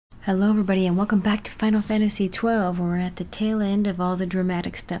Hello everybody and welcome back to Final Fantasy XII. We're at the tail end of all the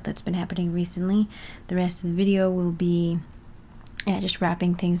dramatic stuff that's been happening recently. The rest of the video will be just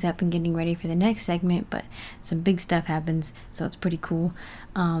wrapping things up and getting ready for the next segment, but some big stuff happens, so it's pretty cool.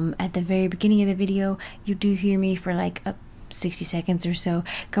 At the very beginning of the video, you do hear me for like 60 seconds or so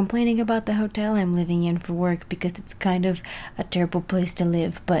complaining about the hotel I'm living in for work because it's kind of a terrible place to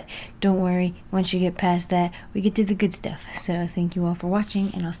live, but don't worry, once you get past that we get to the good stuff. So thank you all for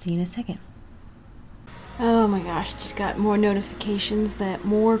watching and I'll see you in a second. Oh my gosh, just got more notifications that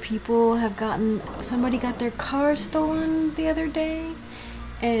more people have somebody got their car stolen the other day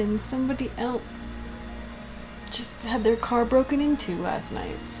and somebody else just had their car broken into last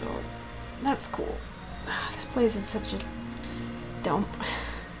night, so that's cool. This place is such a dump.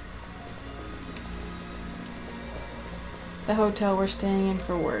 The hotel we're staying in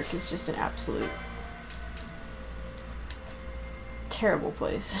for work is just an absolute terrible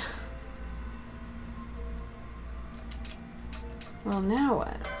place. Well, now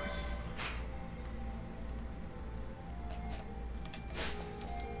what?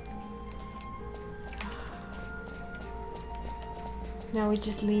 Now we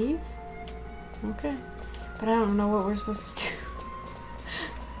just leave? Okay. But I don't know what we're supposed to do.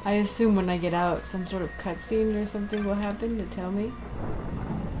 I assume when I get out, some sort of cutscene or something will happen to tell me.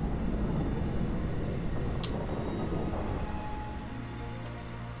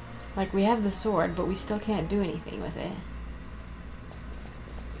 Like, we have the sword, but we still can't do anything with it.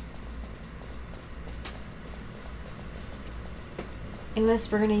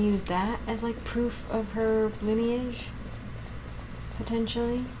 Unless we're gonna use that as like proof of her lineage,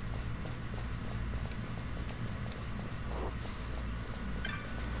 potentially.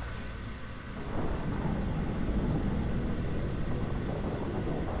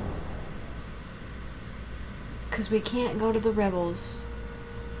 Because we can't go to the rebels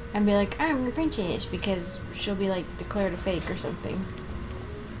and be like, I'm the princess, because she'll be like declared a fake or something.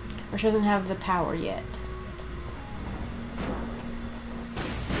 Or she doesn't have the power yet.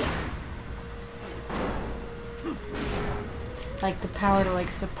 Like the power to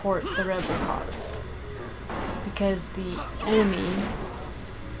like support the rebel cause. Because the enemy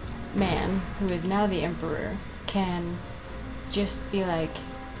man, who is now the emperor, can just be like,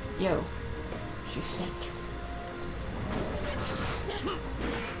 yo, she's fake.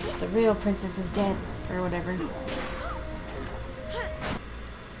 The real princess is dead, or whatever.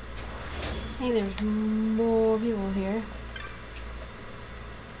 Hey, there's more people here.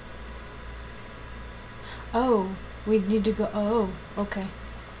 Oh, we need to go. Oh, okay.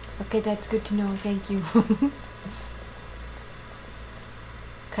 Okay, that's good to know. Thank you.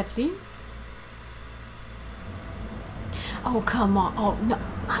 Cutscene? Oh, come on. Oh, no,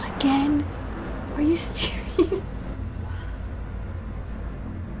 not again. Are you serious?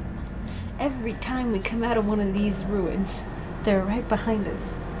 Every time we come out of one of these ruins, they're right behind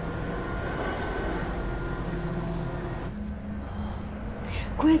us.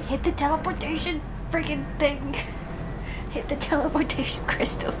 Quick, hit the teleportation freaking thing. Hit the teleportation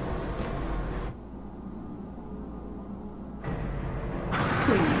crystal.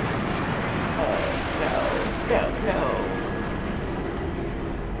 Please. Oh, no, no, no.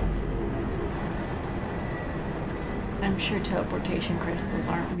 I'm sure teleportation crystals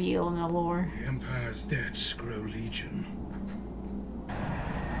aren't real in the lore. The Empire's debts grow legion.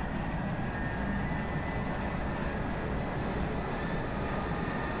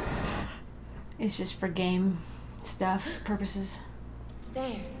 It's just for game stuff purposes.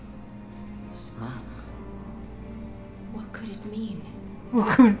 There. Smoke. What could it mean?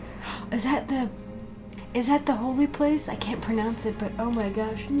 Is that the holy place? I can't pronounce it, but oh my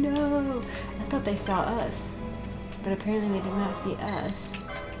gosh, no! I thought they saw us. But apparently they did not see us.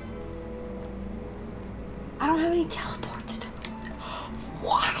 I don't have any teleports.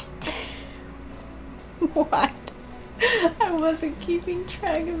 What? What? I wasn't keeping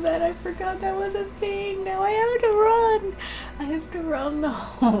track of that. I forgot that was a thing. Now I have to run. I have to run the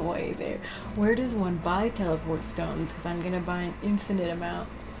whole way there. Where does one buy teleport stones? Because I'm going to buy an infinite amount.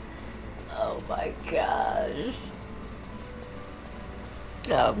 Oh my gosh.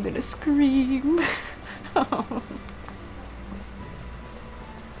 Oh, I'm going to scream. Oh.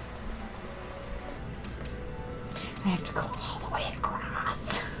 I have to go all the way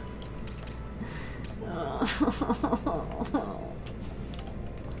across.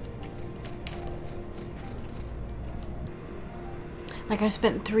 Like I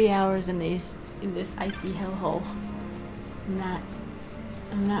spent 3 hours in this icy hellhole.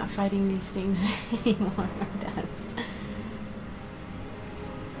 I'm not fighting these things anymore. I'm done.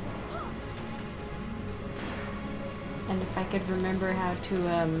 And if I could remember how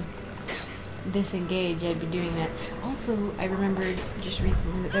to disengage, I'd be doing that. Also, I remembered just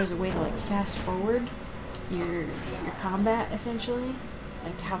recently that there's a way to like fast forward your combat, essentially,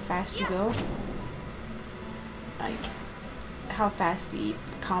 like to how fast you go, like how fast the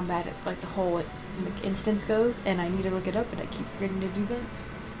combat, like the whole like instance goes. And I need to look it up, and I keep forgetting to do that.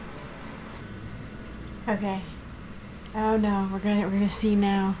 Okay. Oh no, we're gonna see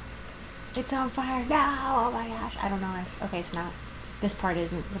now. It's on fire! No! Oh my gosh! I don't know. Okay, it's not. This part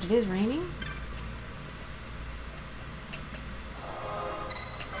isn't, but it is raining.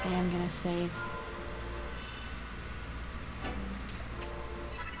 Okay, I'm gonna save.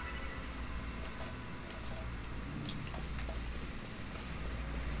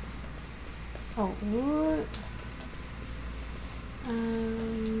 Oh, what?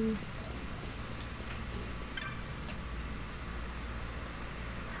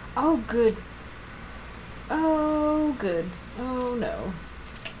 Oh, good. Oh, good. Oh, no.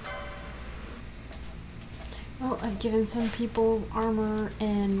 Well, I've given some people armor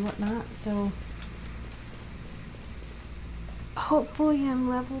and whatnot, so hopefully I'm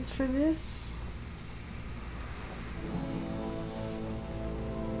leveled for this.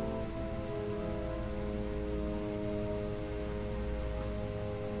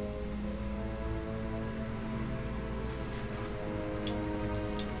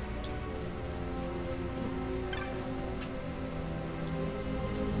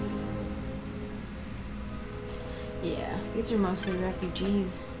 Yeah, these are mostly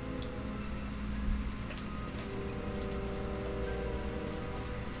refugees.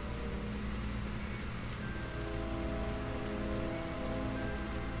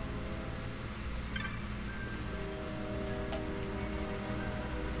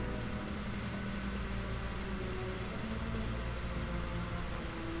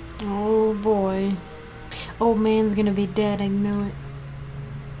 Oh boy. Old man's gonna be dead, I know it.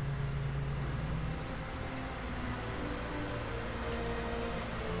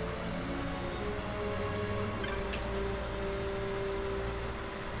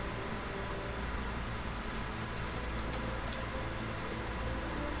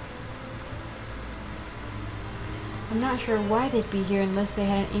 I'm not sure why they'd be here unless they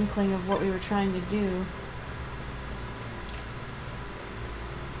had an inkling of what we were trying to do.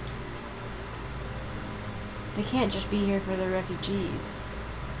 They can't just be here for the refugees.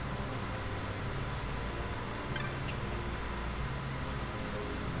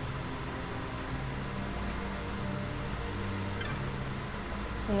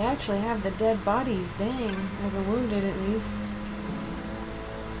 They actually have the dead bodies, dang. Or the wounded at least.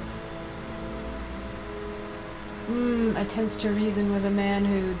 Attempts to reason with a man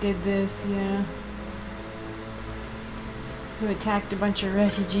who did this, yeah. Who attacked a bunch of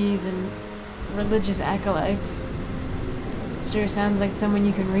refugees and religious acolytes. Sure sounds like someone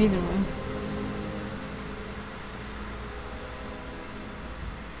you can reason with.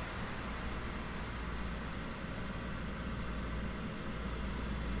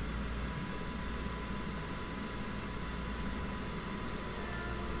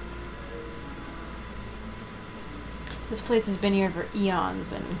 This place has been here for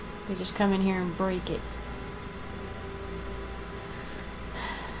eons, and they just come in here and break it.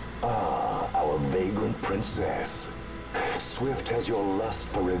 Ah, our vagrant princess. Swift has your lust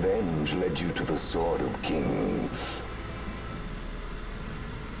for revenge led you to the Sword of Kings.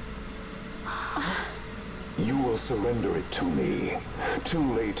 You will surrender it to me.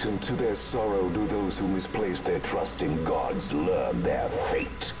 Too late, and to their sorrow do those who misplace their trust in gods learn their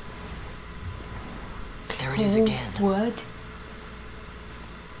fate. There it is again. What?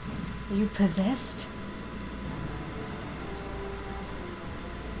 Are you possessed?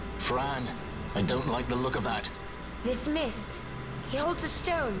 Fran, I don't like the look of that. This mist. He holds a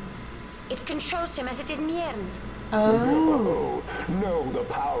stone. It controls him as it did Miern. Oh. No, the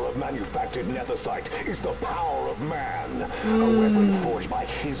power of manufactured nethicite is the power of man. A weapon forged by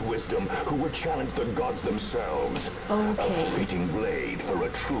his wisdom, who would challenge the gods themselves. Okay. A fitting blade for a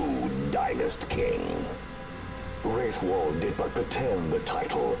true dynast king. Wraithwall did but pretend the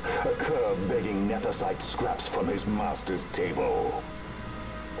title, a cur begging nethicite scraps from his master's table.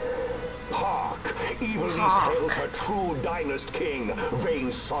 Hark! Evilise hails her true dynast king, vain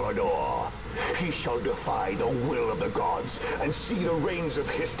Solidor. He shall defy the will of the gods and see the reins of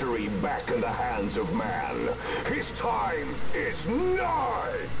history back in the hands of man. His time is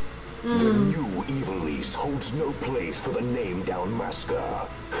nigh! The new Evilise holds no place for the name-down masker.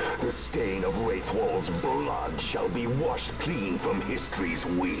 The stain of Wraithwall's blood shall be washed clean from history's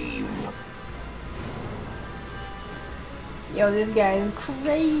weave. Yo, this guy is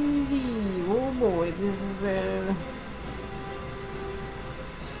crazy. Oh boy, this is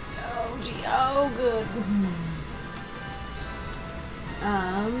so good.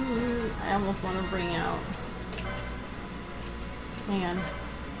 I almost want to bring out. Hang on.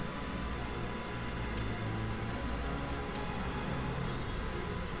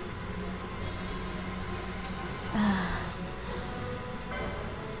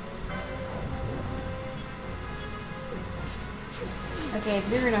 Okay,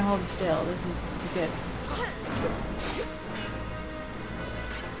 if you're gonna hold still, this is good.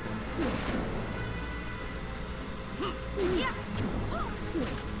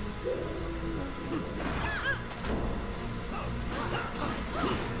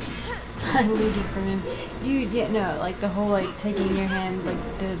 I looted from him. Dude, yeah, no, like the whole, like, taking your hand, like,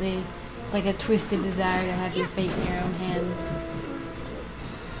 it's like a twisted desire to have your fate in your own hands.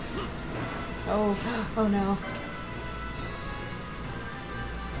 Oh no.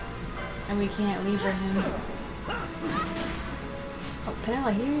 And we can't leave for him. Oh,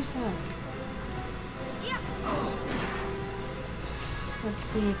 Penella, heal yourself. Let's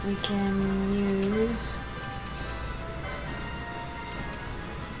see if we can use...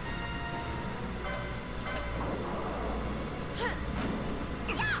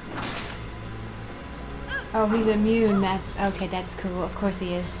 Oh, he's immune. That's okay. That's cool. Of course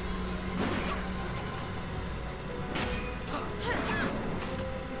he is.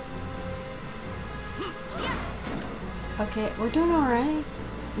 Okay, we're doing all right.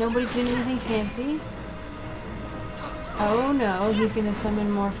 Nobody's doing anything fancy. Oh no, he's gonna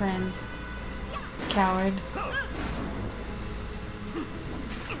summon more friends. Coward.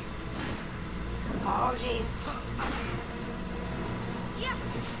 Oh jeez.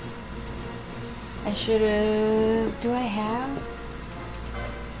 I should've... Do I have...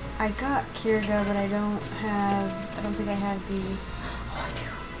 I got Kirga, but I don't think I have the... Oh, I do.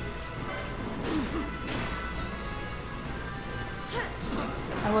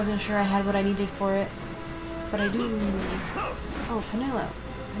 I wasn't sure I had what I needed for it, but I do. Oh, Penella.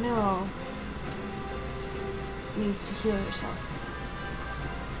 Penella needs to heal herself.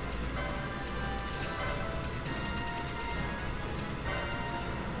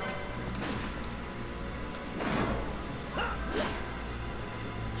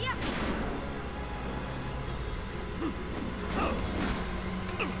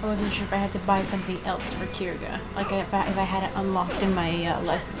 I wasn't sure if I had to buy something else for Kirga, like if I had it unlocked in my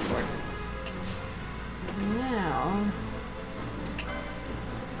license board. Now,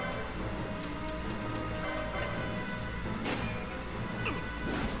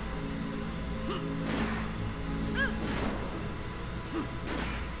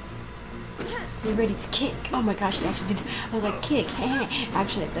 you ready to kick? Oh my gosh, it actually did. I was like, kick.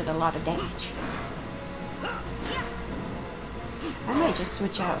 Actually, it does a lot of damage. I might just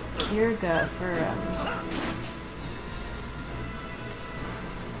switch out Kirga for,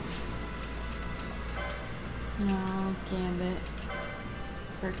 no, Gambit.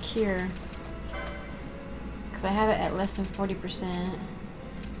 For Cure. Because I have it at less than 40%.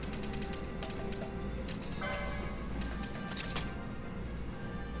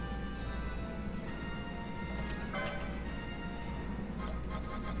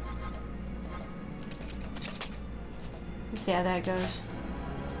 Let's see how that goes.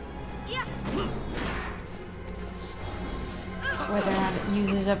 Whether or not it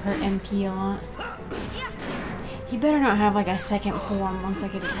uses up her MP a lot. He better not have like a second form once I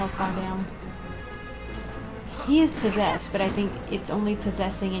get his health bar down. He is possessed, but I think it's only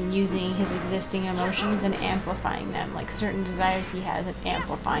possessing and using his existing emotions and amplifying them. Like certain desires he has, it's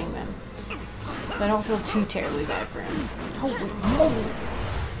amplifying them. So I don't feel too terribly bad for him. Holy moly!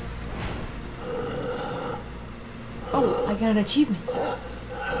 Oh, I got an achievement.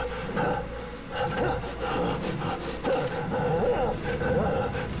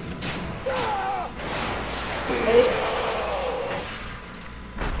 Hey.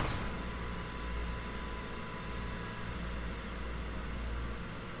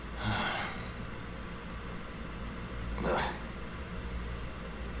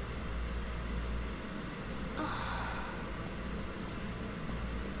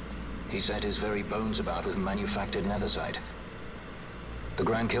 He set his very bones about with manufactured nethersite. The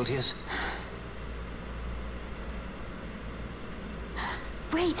Grand Kiltius?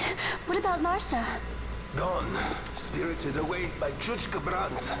 Wait, what about Larsa? Gone, spirited away by Judge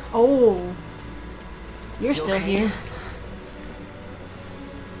Gabrant. Oh, you're still here.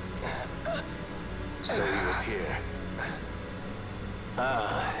 So he was here.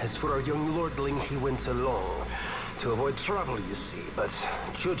 As for our young lordling, he went along. To avoid trouble, you see, but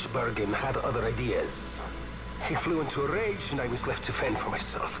Judge Bergen had other ideas. He flew into a rage, and I was left to fend for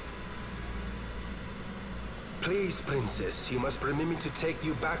myself. Please, Princess, you must permit me to take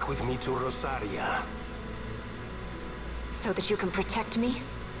you back with me to Rosaria. So that you can protect me?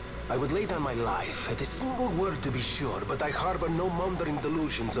 I would lay down my life, at a single word to be sure, but I harbor no mundane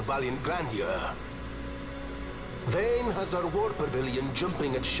delusions of valiant grandeur. Vayne has our war pavilion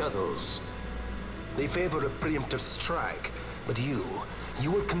jumping at shadows. They favor a preemptive strike, but you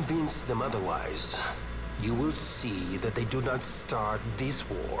will convince them otherwise. You will see that they do not start this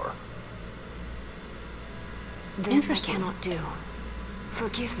war. This I cannot do.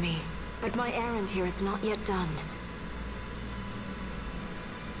 Forgive me, but my errand here is not yet done.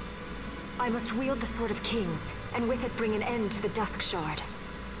 I must wield the Sword of Kings, and with it bring an end to the Dusk Shard.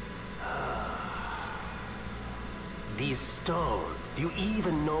 This stone, do you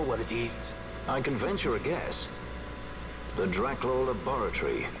even know what it is? I can venture a guess. The Draclaw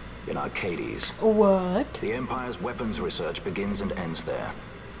Laboratory in Arcades. What? The Empire's weapons research begins and ends there.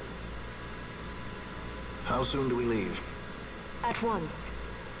 How soon do we leave? At once.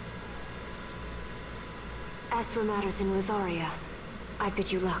 As for matters in Rosaria, I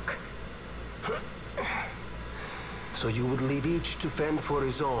bid you luck. So you would leave each to fend for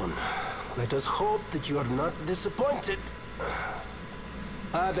his own. Let us hope that you are not disappointed.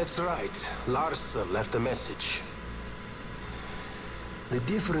 Ah, that's right. Larsa left a message. The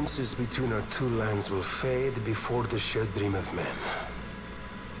differences between our two lands will fade before the shared dream of men.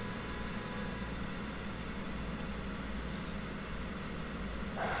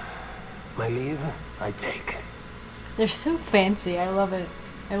 My leave, I take. They're so fancy. I love it.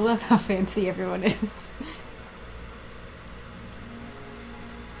 I love how fancy everyone is.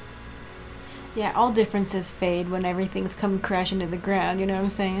 Yeah, all differences fade when everything's come crashing to the ground, you know what I'm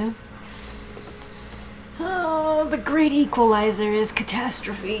saying? Oh, the great equalizer is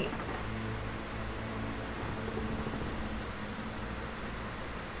catastrophe.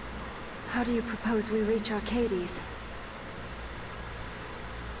 How do you propose we reach Arcades?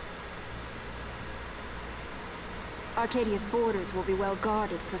 Arcadia's borders will be well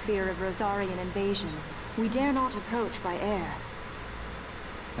guarded for fear of Rosarian invasion. We dare not approach by air.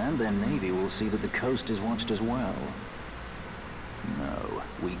 And their navy will see that the coast is watched as well. No,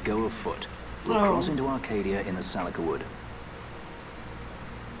 we go afoot. We'll cross into Arcadia in the Salika Wood.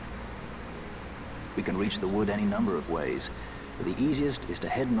 We can reach the wood any number of ways, but the easiest is to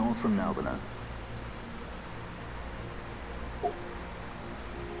head north from Nalbina.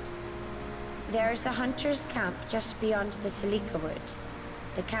 There's a hunter's camp just beyond the Salika Wood.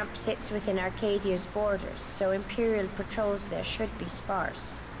 The camp sits within Arcadia's borders, so Imperial patrols there should be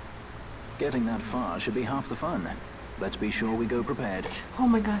sparse. Getting that far should be half the fun. Let's be sure we go prepared. Oh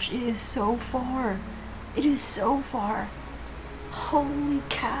my gosh, it is so far. It is so far. Holy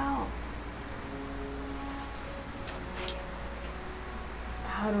cow.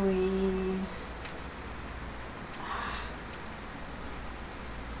 How do we...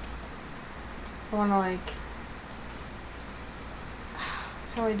 I wanna like...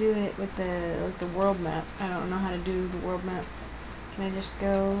 How do I do it with the world map? I don't know how to do the world map. Can I just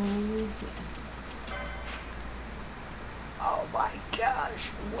go... Yeah. Oh my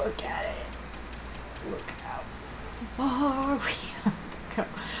gosh, look at it. Look how far we have to go.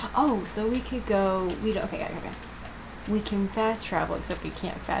 Oh, so we could go... Okay. We can fast travel, except we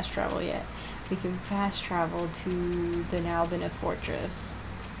can't fast travel yet. We can fast travel to the Nalbina Fortress.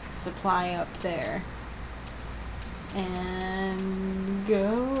 Supply up there. And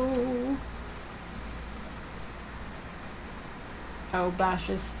go... Oh,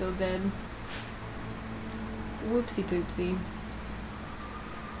 Basha's still dead. Whoopsie poopsie.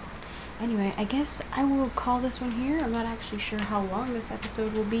 Anyway, I guess I will call this one here. I'm not actually sure how long this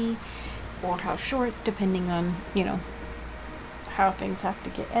episode will be, or how short, depending on, you know, how things have to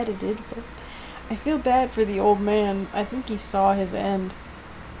get edited, but I feel bad for the old man. I think he saw his end,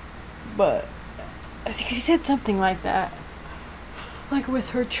 but I think he said something like that. Like, with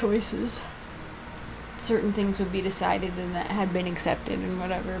her choices, certain things would be decided and that had been accepted and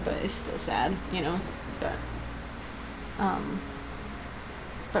whatever, but it's still sad, you know,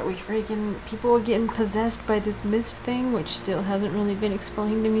 but we freaking, people are getting possessed by this mist thing, which still hasn't really been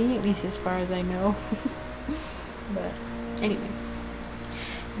explained to me, at least as far as I know. But anyway,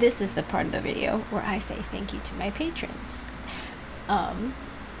 this is the part of the video where I say thank you to my patrons.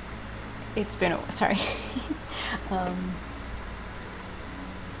 It's been a, sorry.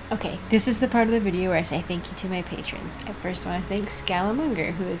 Okay, this is the part of the video where I say thank you to my patrons. I first want to thank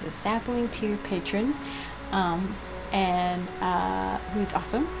Scalamunger, who is a sapling tier patron. and who's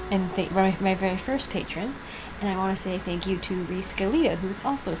awesome, and my very first patron. And I want to say thank you to Reese Galita, who's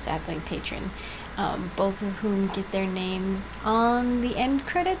also a Sapling patron. Both of whom get their names on the end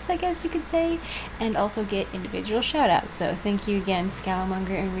credits, I guess you could say, and also get individual shoutouts. So thank you again,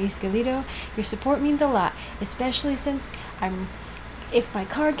 Scalamonger and Reese Galito. Your support means a lot, especially since if my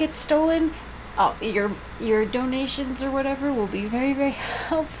car gets stolen, your donations or whatever will be very, very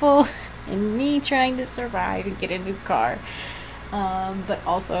helpful in me trying to survive and get a new car. But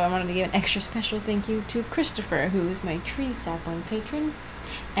also I wanted to give an extra special thank you to Christopher, who is my tree sapling patron,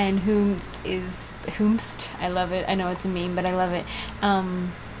 and whomst, I love it, I know it's a meme, but I love it,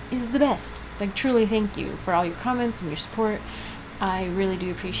 is the best. Like, truly thank you for all your comments and your support. I really do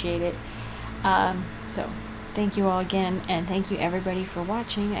appreciate it. So thank you all again, and thank you everybody for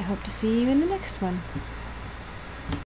watching. I hope to see you in the next one.